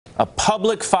A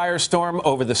public firestorm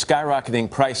over the skyrocketing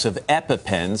price of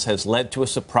EpiPens has led to a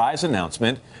surprise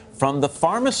announcement from the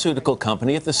pharmaceutical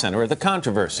company at the center of the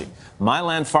controversy.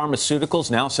 Mylan Pharmaceuticals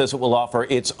now says it will offer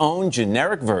its own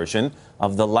generic version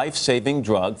of the life-saving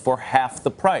drug for half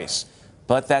the price.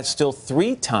 But that's still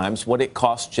 3 times what it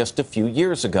cost just a few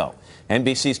years ago.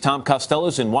 NBC's Tom Costello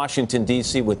is in Washington,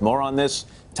 D.C. with more on this.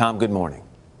 Tom, good morning.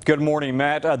 Good morning,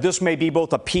 Matt. This may be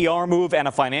both a PR move and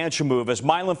a financial move, as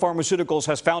Mylan Pharmaceuticals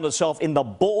has found itself in the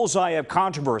bullseye of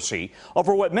controversy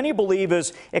over what many believe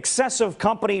is excessive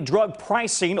company drug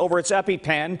pricing over its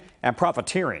EpiPen and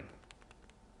profiteering.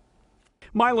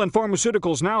 Mylan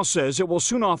Pharmaceuticals now says it will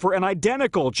soon offer an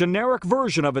identical generic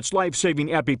version of its life-saving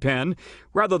EpiPen.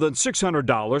 Rather than $600,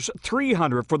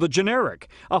 $300 for the generic,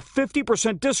 a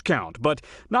 50% discount, but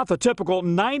not the typical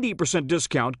 90%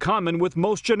 discount common with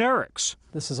most generics.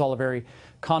 This is all a very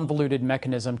convoluted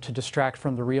mechanism to distract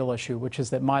from the real issue, which is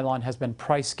that Mylan has been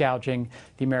price gouging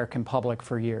the American public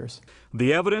for years.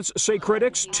 The evidence, say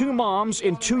critics, 2 moms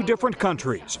in 2 different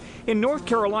countries. In North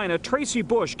Carolina, Tracy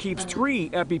Bush keeps 3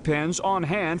 EpiPens on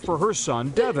hand for her son,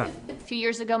 Devin. A few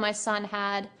years ago, my son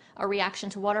had a reaction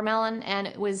to watermelon, and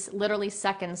it was literally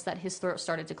seconds that his throat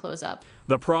started to close up.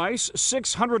 The price,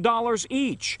 $600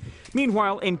 each.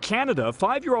 Meanwhile, in Canada,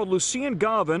 5-year-old Lucien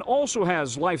Gavin also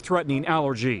has life-threatening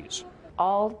allergies.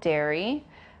 All dairy,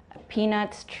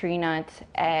 peanuts, tree nuts,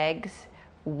 eggs,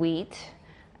 wheat,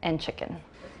 and chicken.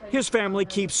 His family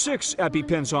keeps 6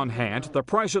 EpiPens on hand. The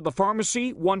price at the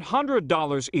pharmacy,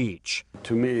 $100 each.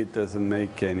 To me, it doesn't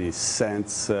make any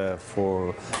sense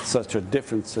for such a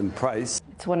difference in price.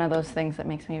 It's one of those things that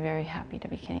makes me very happy to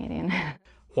be Canadian.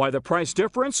 Why the price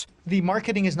difference? The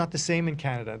marketing is not the same in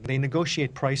Canada. They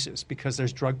negotiate prices because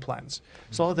there's drug plans.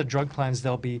 So all of the drug plans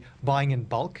they'll be buying in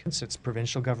bulk. It's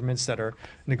provincial governments that are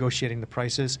negotiating the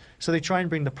prices. So they try and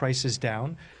bring the prices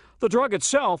down. The drug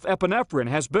itself, epinephrine,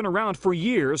 has been around for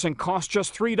years and costs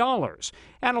just $3.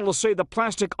 Analysts say the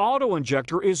plastic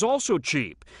auto-injector is also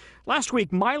cheap. Last week,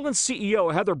 Mylan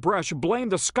CEO Heather Bresch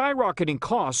blamed the skyrocketing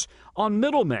costs on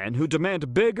middlemen who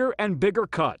demand bigger and bigger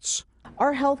cuts.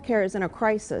 Our health care is in a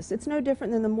crisis. It's no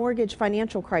different than the mortgage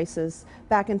financial crisis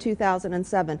back in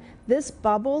 2007. This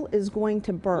bubble is going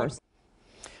to burst.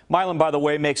 Mylan, by the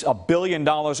way, makes $1 billion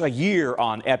a year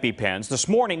on EpiPens. This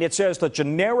morning, it says the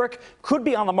generic could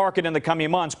be on the market in the coming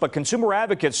months, but consumer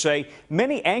advocates say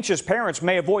many anxious parents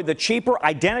may avoid the cheaper,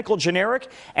 identical generic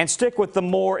and stick with the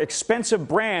more expensive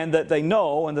brand that they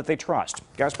know and that they trust.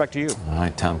 Guys, back to you. All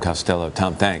right, Tom Costello.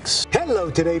 Tom, thanks. Hello,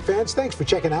 Today fans. Thanks for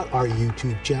checking out our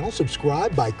YouTube channel.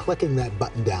 Subscribe by clicking that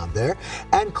button down there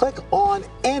and click on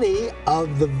any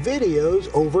of the videos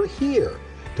over here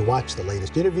to watch the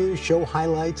latest interviews, show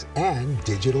highlights, and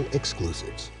digital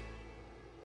exclusives.